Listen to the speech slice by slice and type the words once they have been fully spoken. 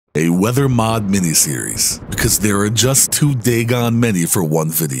a weather mod miniseries, because there are just too daggone many for one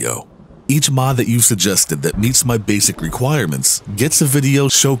video. Each mod that you've suggested that meets my basic requirements gets a video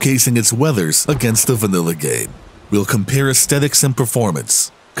showcasing its weathers against the vanilla game. We'll compare aesthetics and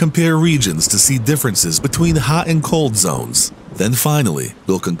performance, compare regions to see differences between hot and cold zones. Then finally,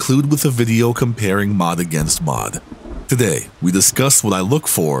 we'll conclude with a video comparing mod against mod. Today, we discuss what I look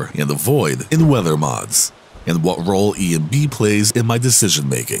for and avoid in weather mods, and what role ENB plays in my decision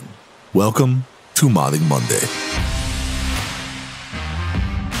making. Welcome to Modding Monday.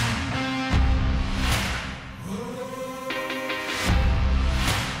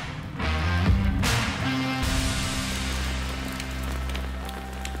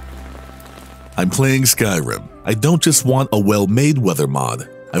 I'm playing Skyrim. I don't just want a well-made weather mod.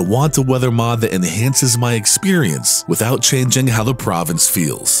 I want a weather mod that enhances my experience without changing how the province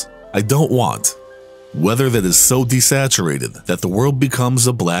feels. I don't want weather that is so desaturated that the world becomes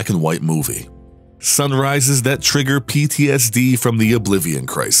a black and white movie. Sunrises that trigger PTSD from the Oblivion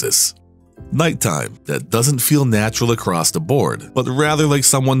Crisis. Nighttime that doesn't feel natural across the board, but rather like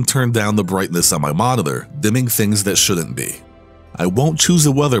someone turned down the brightness on my monitor, dimming things that shouldn't be. I won't choose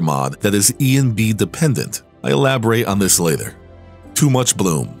a weather mod that is ENB dependent. I elaborate on this later. Too much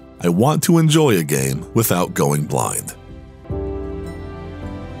bloom. I want to enjoy a game without going blind.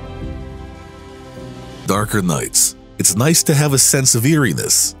 Darker nights. It's nice to have a sense of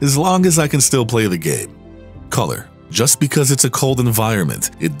eeriness, as long as I can still play the game. Color. Just because it's a cold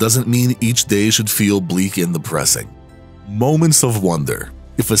environment, it doesn't mean each day should feel bleak and depressing. Moments of wonder.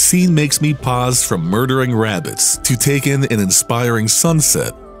 If a scene makes me pause from murdering rabbits to take in an inspiring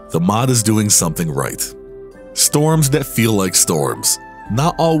sunset, the mod is doing something right. Storms that feel like storms.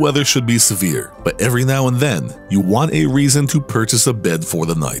 Not all weather should be severe, but every now and then, you want a reason to purchase a bed for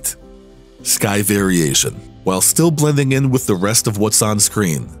the night. Sky variation. While still blending in with the rest of what's on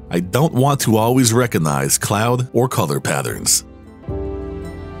screen, I don't want to always recognize cloud or color patterns.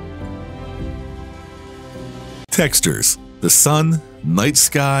 Textures. The sun, night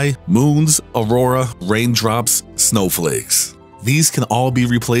sky, moons, aurora, raindrops, snowflakes. These can all be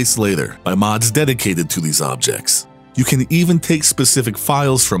replaced later by mods dedicated to these objects. You can even take specific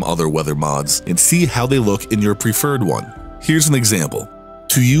files from other weather mods and see how they look in your preferred one. Here's an example.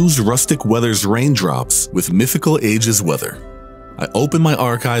 To use Rustic Weather's raindrops with Mythical Ages weather, I open my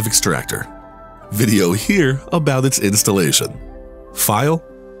archive extractor. Video here about its installation. File,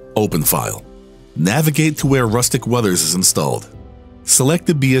 open file. Navigate to where Rustic Weathers is installed. Select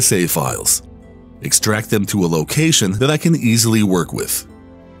the BSA files. Extract them to a location that I can easily work with.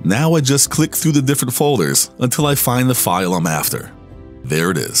 Now I just click through the different folders until I find the file I'm after. There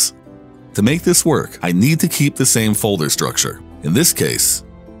it is. To make this work, I need to keep the same folder structure. In this case,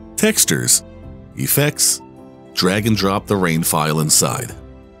 Textures, Effects, drag and drop the rain file inside.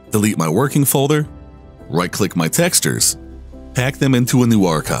 Delete my working folder, right-click my textures, pack them into a new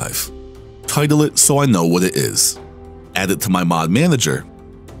archive. Title it so I know what it is. Add it to my mod manager,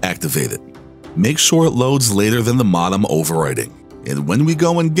 activate it. Make sure it loads later than the mod I'm overwriting. And when we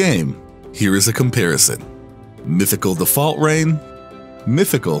go in game, here is a comparison. Mythical default rain,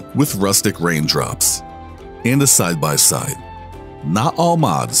 Mythical with rustic raindrops, and a side-by-side. Not all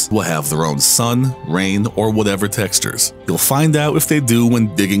mods will have their own sun, rain, or whatever textures. You'll find out if they do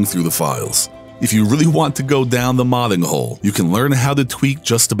when digging through the files. If you really want to go down the modding hole, you can learn how to tweak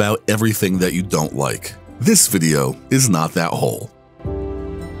just about everything that you don't like. This video is not that hole.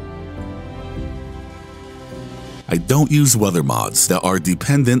 I don't use weather mods that are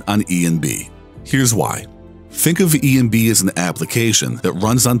dependent on ENB. Here's why. Think of ENB as an application that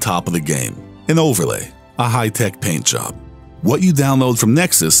runs on top of the game, an overlay, a high-tech paint job. What you download from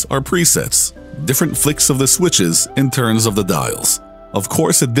Nexus are presets, different flicks of the switches and turns of the dials. Of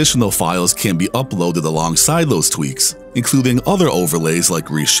course, additional files can be uploaded alongside those tweaks, including other overlays like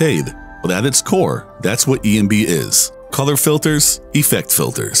Reshade, but at its core, that's what ENB is. Color filters, effect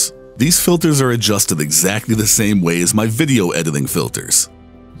filters. These filters are adjusted exactly the same way as my video editing filters.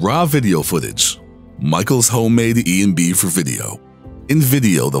 Raw video footage. Michael's homemade ENB for video. In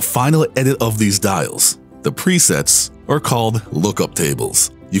video, the final edit of these dials, the presets, are called lookup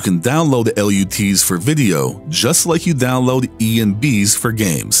tables. You can download LUTs for video just like you download ENBs for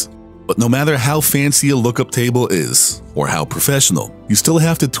games. But no matter how fancy a lookup table is, or how professional, you still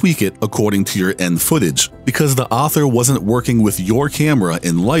have to tweak it according to your end footage because the author wasn't working with your camera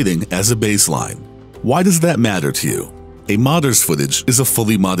and lighting as a baseline. Why does that matter to you? A modder's footage is a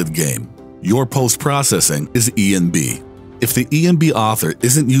fully modded game. Your post-processing is ENB. If the ENB author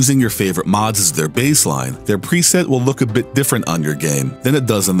isn't using your favorite mods as their baseline, their preset will look a bit different on your game than it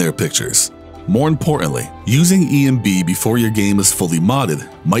does in their pictures. More importantly, using ENB before your game is fully modded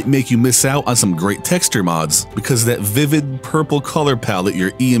might make you miss out on some great texture mods because that vivid purple color palette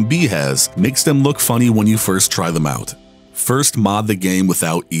your ENB has makes them look funny when you first try them out. First, mod the game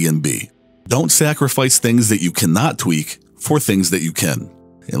without ENB. Don't sacrifice things that you cannot tweak for things that you can.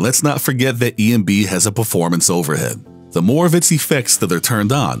 And let's not forget that ENB has a performance overhead. The more of its effects that are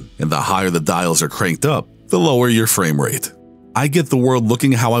turned on, and the higher the dials are cranked up, the lower your frame rate. I get the world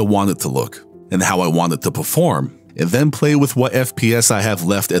looking how I want it to look, and how I want it to perform, and then play with what FPS I have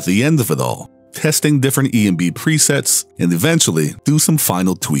left at the end of it all, testing different ENB presets, and eventually do some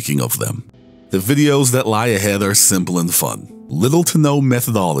final tweaking of them. The videos that lie ahead are simple and fun. Little to no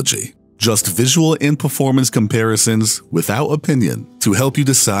methodology, just visual and performance comparisons without opinion to help you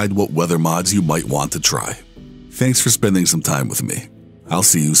decide what weather mods you might want to try. Thanks for spending some time with me. I'll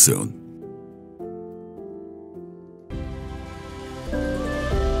see you soon.